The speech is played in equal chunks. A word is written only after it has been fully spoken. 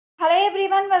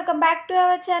everyone, welcome back to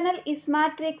our channel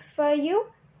Smart Tricks for You.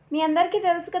 మీ అందరికీ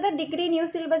తెలుసు కదా degree new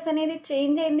syllabus అనేది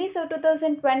change అయింది. సో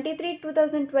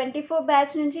 2023-2024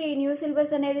 బ్యాచ్ నుంచి ఈ న్యూ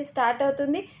సిలబస్ అనేది స్టార్ట్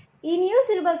అవుతుంది. ఈ న్యూ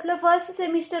సిలబస్లో ఫస్ట్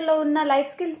సెమిస్టర్లో ఉన్న లైఫ్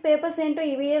స్కిల్స్ పేపర్స్ ఏంటో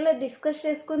ఈ వీడియోలో డిస్కస్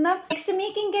చేసుకుందాం. నెక్స్ట్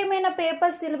మీకు ఇంకేమైనా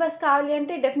పేపర్స్ సిలబస్ కావాలి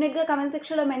అంటే డెఫినెట్గా కమెంట్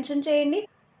సెక్షన్లో మెన్షన్ చేయండి.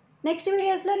 నెక్స్ట్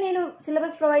వీడియోస్లో నేను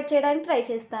సిలబస్ ప్రొవైడ్ చేయడానికి ట్రై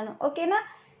చేస్తాను, ఓకేనా?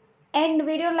 అండ్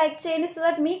వీడియో లైక్ చేయండి సో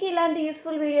దట్ మీకు ఇలాంటి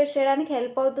యూస్ఫుల్ వీడియోస్ చేయడానికి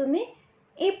హెల్ప్ అవుతుంది.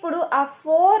 ఇప్పుడు ఆ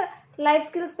 4 లైఫ్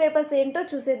స్కిల్స్ పేపర్స్ ఏంటో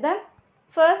చూసేద్దాం.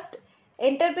 First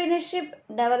entrepreneurship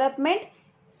development,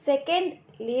 second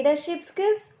leadership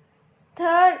skills,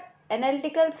 third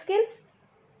analytical skills,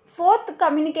 fourth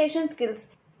communication skills.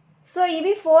 So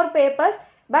ఇవి 4 పేపర్స్,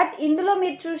 బట్ ఇందులో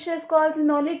మీరు చూస్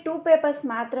చేసుకోవాల్సింది ఓన్లీ 2 పేపర్స్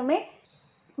మాత్రమే.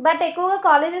 బట్ ఎక్కువగా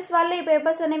కాలేజెస్ వాళ్ళే ఈ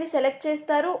పేపర్స్ అనేవి సెలెక్ట్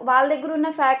చేస్తారు. వాళ్ళ దగ్గర ఉన్న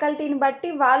ఫ్యాకల్టీని బట్టి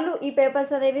వాళ్ళు ఈ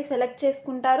పేపర్స్ అనేవి సెలెక్ట్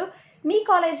చేసుకుంటారు. మీ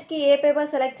కాలేజ్కి ఏ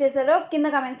పేపర్ సెలెక్ట్ చేశారో కింద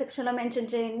కమెంట్ సెక్షన్లో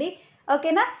మెన్షన్ చేయండి,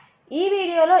 ఓకేనా? ఈ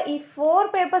వీడియోలో ఈ 4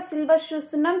 పేపర్ సిలబస్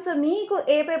చూస్తున్నాం. సో మీకు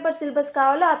ఏ పేపర్ సిలబస్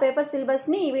కావాలో ఆ పేపర్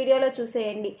సిలబస్ని ఈ వీడియోలో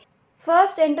చూసేయండి.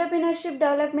 ఫస్ట్ ఎంటర్‌ప్రెన్యూర్‌షిప్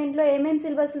డెవలప్మెంట్లో ఏమేమి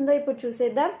సిలబస్ ఉందో ఇప్పుడు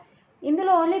చూసేద్దాం.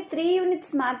 ఇందులో ఓన్లీ 3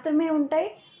 యూనిట్స్ మాత్రమే ఉంటాయి,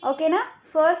 ఓకేనా?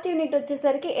 ఫస్ట్ యూనిట్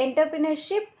వచ్చేసరికి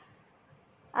ఎంటర్‌ప్రెన్యూర్‌షిప్.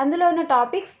 అందులో ఉన్న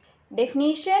topics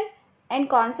definition and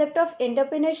concept of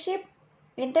entrepreneurship,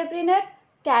 entrepreneur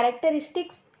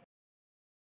characteristics,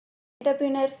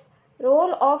 entrepreneurs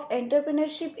role of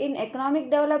entrepreneurship in economic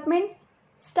development,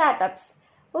 startups.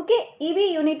 Okay, ఇవి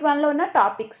యూనిట్ 1లో ఉన్న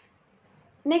టాపిక్స్.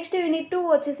 నెక్స్ట్ యూనిట్ 2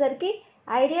 వచ్చేసరికి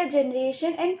idea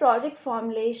generation and project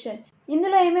formulation.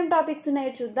 ఇందులో ఏమేమి టాపిక్స్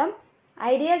ఉన్నాయో చూద్దాం.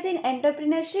 Ideas in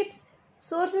ఎంటర్‌ప్రెన్యూర్‌షిప్స్,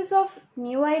 sources of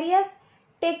new ideas,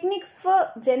 techniques for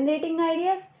generating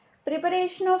ideas,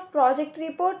 preparation of project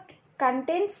report,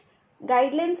 contents,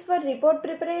 guidelines for report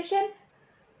preparation,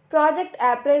 project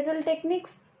appraisal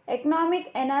techniques, economic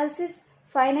analysis,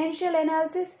 financial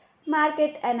analysis,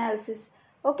 market analysis.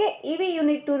 Okay, ఇవి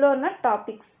unit 2లో ఉన్న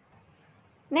topics.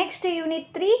 Next unit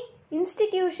 3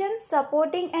 institutions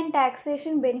supporting and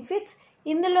taxation benefits.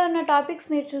 ఇందులో ఉన్న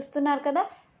topics మీరు చూస్తున్నారు కదా.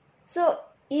 So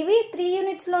ఇవి 3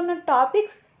 యూనిట్స్లో ఉన్న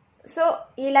టాపిక్స్. సో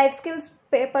ఈ లైఫ్ స్కిల్స్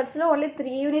పేపర్స్లో ఓన్లీ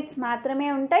 3 యూనిట్స్ మాత్రమే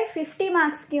ఉంటాయి, 50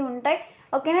 మార్క్స్కి ఉంటాయి,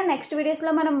 ఓకేనా? నెక్స్ట్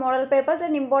వీడియోస్లో మనం model papers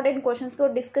and important questions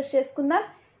కూడా డిస్కస్ చేసుకుందాం.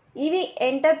 ఇవి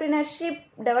ఎంటర్‌ప్రెన్యూర్‌షిప్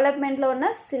డెవలప్మెంట్లో ఉన్న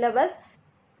సిలబస్.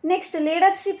 నెక్స్ట్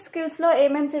లీడర్షిప్ స్కిల్స్లో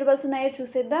ఏమేమి సిలబస్ ఉన్నాయో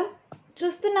చూసేద్దాం.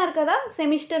 చూస్తున్నారు కదా,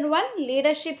 సెమిస్టర్ 1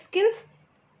 లీడర్షిప్ స్కిల్స్.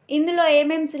 ఇందులో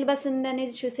ఏమేమి సిలబస్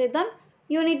ఉందనేది చూసేద్దాం.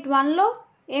 యూనిట్ 1లో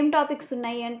ఏం టాపిక్స్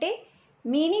ఉన్నాయి అంటే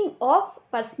meaning of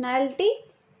personality,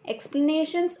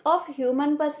 explanations of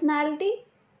human personality,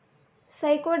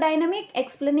 psychodynamic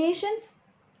explanations,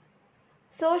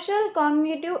 social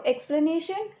cognitive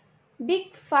explanation, big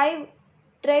 5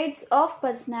 traits of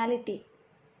personality.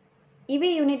 ఇవి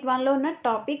యూనిట్ 1లో ఉన్న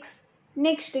topics.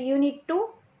 Next unit 2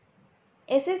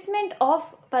 assessment of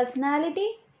personality,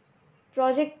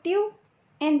 ప్రాజెక్టివ్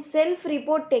and self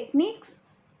report techniques,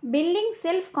 building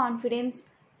self confidence,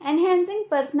 enhancing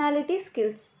personality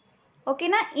skills.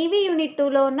 ఓకేనా? ఇవి unit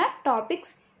 2లో ఉన్న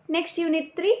topics. Next unit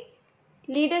 3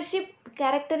 leadership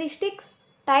characteristics,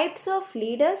 types of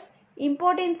leaders,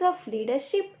 importance of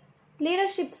leadership,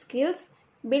 leadership skills,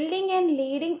 building and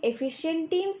leading efficient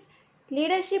teams,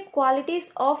 leadership qualities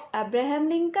of Abraham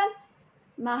Lincoln,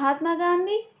 Mahatma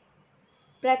Gandhi,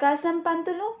 Prakasam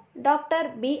Pantulu, doctor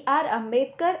BR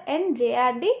Ambedkar and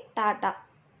JRD Tata.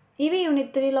 ఇవి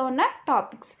unit 3లో ఉన్న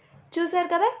topics. చూసారు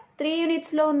కదా, 3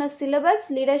 యూనిట్స్లో ఉన్న syllabus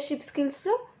leadership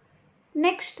స్కిల్స్లో.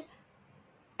 Next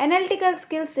analytical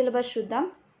skills syllabus చూద్దాం.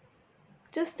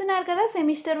 చూస్తున్నారు కదా,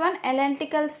 semester 1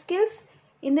 analytical skills.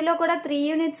 ఇందులో కూడా 3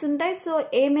 యూనిట్స్ ఉంటాయి. సో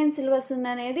ఏమేమి సిలబస్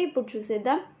ఉందనేది ఇప్పుడు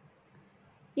చూసేద్దాం.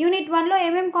 యూనిట్ 1లో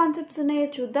ఏమేమి కాన్సెప్ట్స్ ఉన్నాయో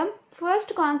చూద్దాం.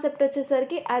 ఫస్ట్ కాన్సెప్ట్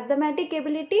వచ్చేసరికి అర్థమెటిక్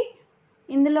ఎబిలిటీ.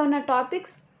 ఇందులో ఉన్న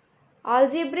topics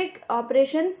algebraic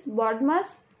operations,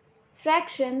 BODMAS,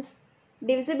 fractions,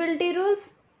 divisibility rules,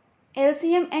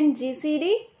 LCM and GCD,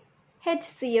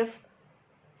 HCF.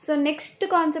 So next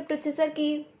concept వచ్చేసరికి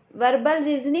వర్బల్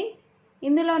రీజనింగ్.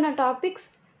 ఇందులో ఉన్న topics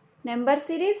number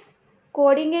series,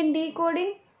 coding and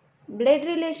decoding, blood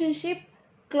relationship,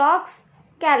 clocks,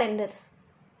 calendars.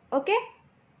 Okay,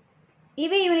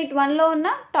 ఇవి unit 1లో ఉన్న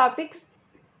topics.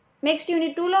 Next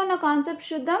unit 2లో ఉన్న concept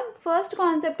చూద్దాం. First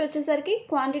concept వచ్చేసరికి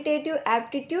quantitative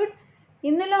aptitude.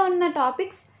 ఇందులో ఉన్న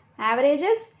topics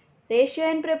averages, ratio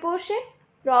and proportion,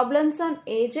 problems on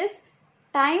ages,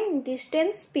 time,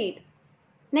 distance, speed.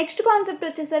 Next concept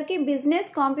వచ్చేసరికి business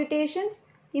కాంప్యూటేషన్స్.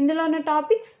 ఇందులో ఉన్న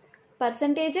topics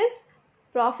percentages,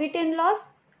 profit and loss,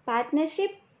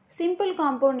 partnership, simple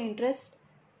compound interest.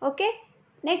 Okay,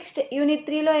 next unit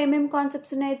 3లో ఏమేమి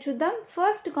concepts ఉన్నాయో చూద్దాం.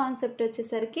 First concept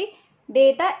వచ్చేసరికి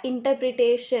data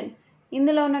interpretation.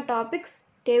 ఇందులో ఉన్న topics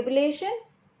tabulation,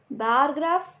 bar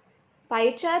graphs, పై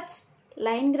charts,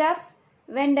 line graphs,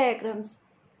 Venn diagrams.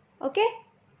 Okay,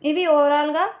 ఇవి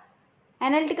ఓవరాల్గా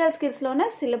అనలిటికల్ స్కిల్స్లో ఉన్న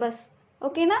సిలబస్.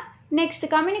 ఓకేనా. నెక్స్ట్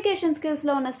కమ్యూనికేషన్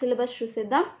స్కిల్స్లో ఉన్న సిలబస్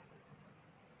చూసేద్దాం.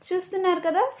 చూస్తున్నారు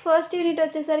కదా, ఫస్ట్ యూనిట్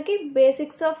వచ్చేసరికి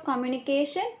బేసిక్స్ ఆఫ్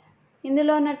కమ్యూనికేషన్.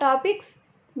 ఇందులో ఉన్న topics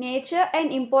nature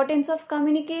and importance of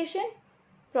communication,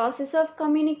 process of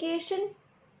communication,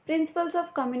 principles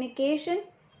of communication,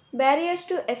 barriers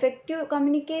to effective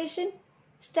communication,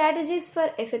 strategies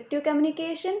for effective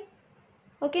communication.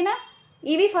 ఓకేనా,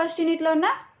 ఇవి ఫస్ట్ యూనిట్లో ఉన్న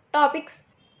topics.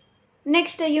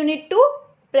 Next unit 2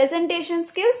 presentation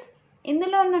skills.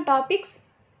 ఇందులో ఉన్న topics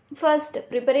first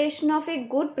preparation of a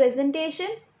good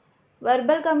presentation,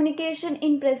 verbal communication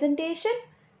in presentation,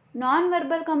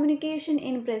 non-verbal communication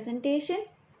in presentation,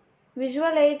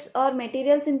 visual aids or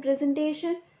materials in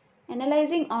presentation,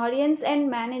 analyzing audience and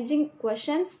managing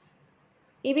questions.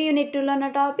 ఇవి unit 2లో ఉన్న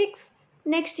topics.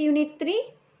 Next unit 3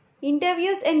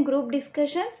 interviews and group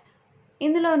discussions.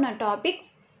 ఇందులో ఉన్న topics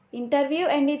interview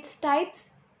and it's types,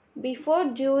 before,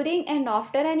 during and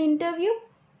after an interview,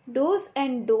 dos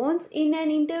and don'ts in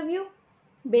an interview,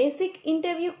 basic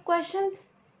interview questions,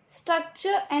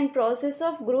 structure and process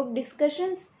of group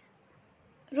discussions,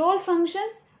 role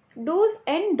functions, dos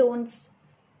and don'ts.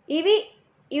 ఇవి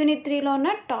unit 3లో ఉన్న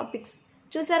topics.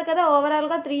 చూసారు కదా,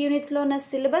 ఓవరాల్గా 3 యూనిట్స్లో ఉన్న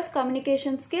syllabus,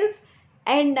 communication skills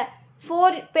and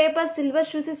 4 papers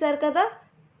syllabus చూసేసారు కదా.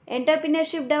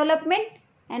 Entrepreneurship development,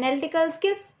 analytical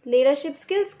skills, leadership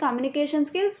skills, communication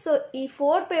skills. So ఈ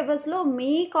 4 పేపర్స్లో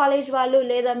మీ college వాళ్ళు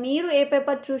లేదా మీరు ఏ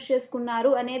పేపర్ చూస్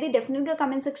చేసుకున్నారు అనేది డెఫినెట్గా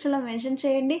కమెంట్ సెక్షన్లో మెన్షన్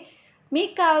చేయండి.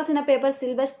 మీకు కావాల్సిన పేపర్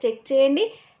సిలబస్ చెక్ చేయండి.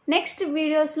 నెక్స్ట్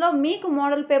వీడియోస్లో మీకు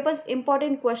model papers,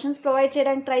 important questions provide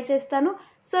చేయడానికి ట్రై చేస్తాను.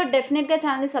 సో డెఫినెట్గా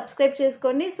ఛానల్ని సబ్స్క్రైబ్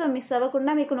చేసుకోండి, సో మిస్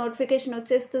అవ్వకుండా మీకు నోటిఫికేషన్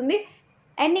వచ్చేస్తుంది.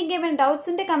 అండ్ ఇంకేమైనా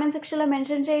డౌట్స్ ఉంటే కమెంట్ సెక్షన్లో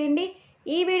మెన్షన్ చేయండి.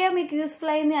 ఈ వీడియో మీకు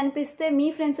యూస్ఫుల్ అయింది అనిపిస్తే మీ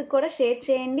ఫ్రెండ్స్కి కూడా షేర్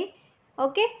చేయండి.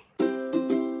 ఓకే.